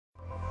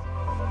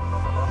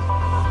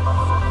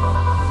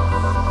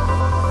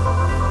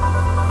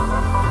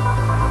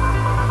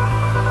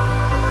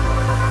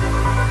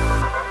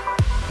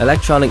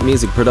Electronic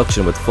music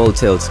production with Full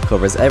Tilt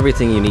covers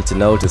everything you need to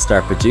know to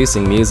start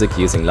producing music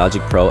using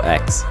Logic Pro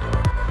X.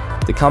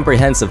 The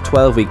comprehensive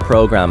 12-week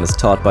program is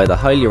taught by the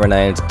highly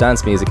renowned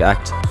dance music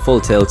act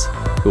Full Tilt,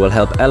 who will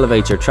help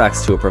elevate your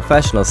tracks to a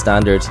professional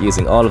standard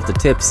using all of the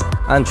tips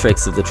and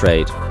tricks of the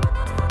trade.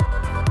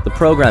 The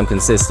program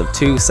consists of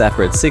 2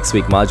 separate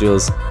 6-week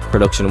modules,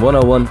 Production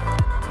 101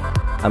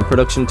 and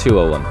Production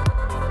 201.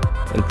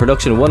 In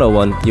Production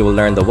 101, you will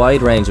learn the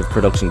wide range of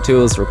production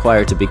tools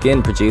required to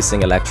begin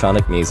producing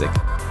electronic music.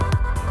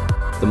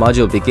 The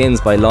module begins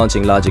by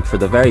launching Logic for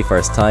the very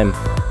first time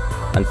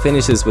and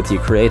finishes with you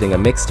creating a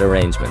mixed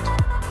arrangement.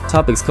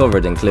 Topics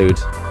covered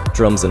include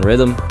drums and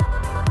rhythm,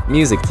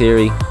 music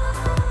theory,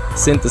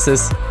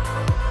 synthesis,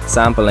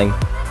 sampling,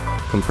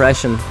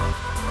 compression,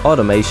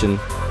 automation,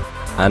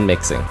 and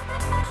mixing.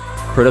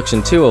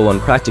 Production 201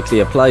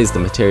 practically applies the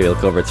material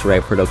covered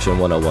throughout Production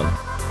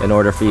 101 in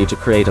order for you to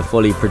create a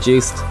fully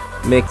produced,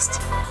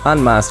 mixed,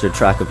 and mastered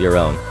track of your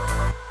own.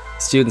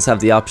 Students have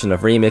the option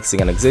of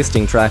remixing an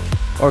existing track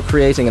or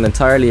creating an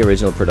entirely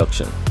original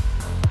production.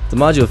 The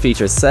module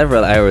features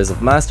several hours of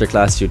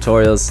masterclass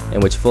tutorials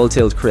in which Full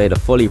Tilt create a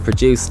fully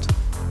produced,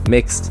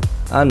 mixed,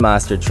 and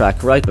mastered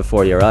track right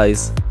before your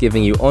eyes,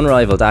 giving you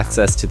unrivaled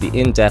access to the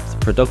in-depth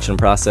production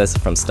process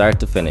from start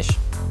to finish.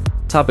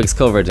 Topics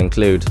covered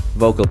include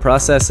vocal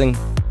processing,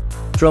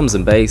 drums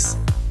and bass,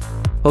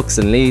 hooks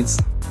and leads,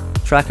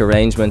 track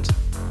arrangement,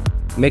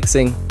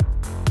 mixing,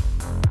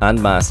 and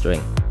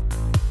mastering.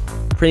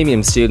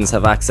 Premium students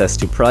have access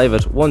to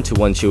private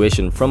one-to-one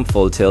tuition from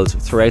Full Tilt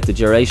throughout the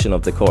duration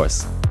of the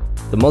course.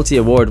 The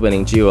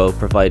multi-award-winning duo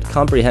provide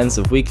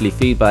comprehensive weekly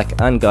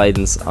feedback and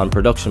guidance on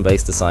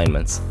production-based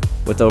assignments.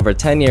 With over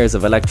 10 years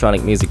of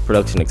electronic music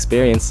production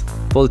experience,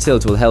 Full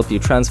Tilt will help you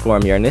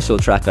transform your initial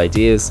track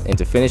ideas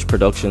into finished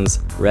productions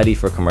ready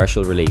for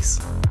commercial release.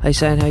 Hi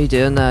Sam, how you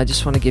doing? I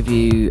just want to give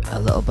you a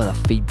little bit of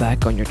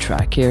feedback on your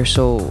track here,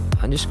 so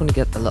I'm just going to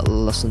get a little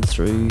listen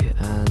through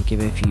and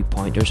give you a few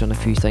pointers on a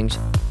few things.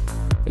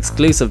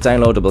 Exclusive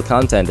downloadable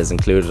content is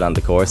included on the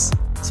course,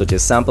 such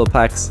as sample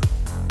packs,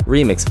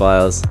 remix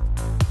files,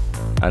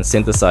 and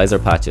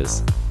synthesizer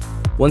patches.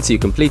 Once you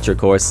complete your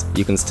course,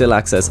 you can still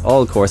access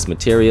all course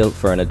material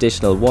for an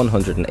additional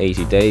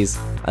 180 days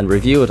and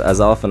review it as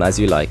often as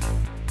you like.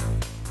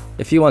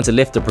 If you want to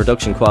lift the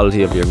production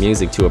quality of your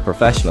music to a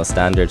professional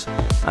standard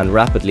and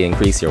rapidly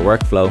increase your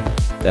workflow,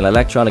 then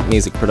electronic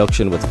music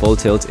production with Full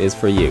Tilt is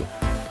for you.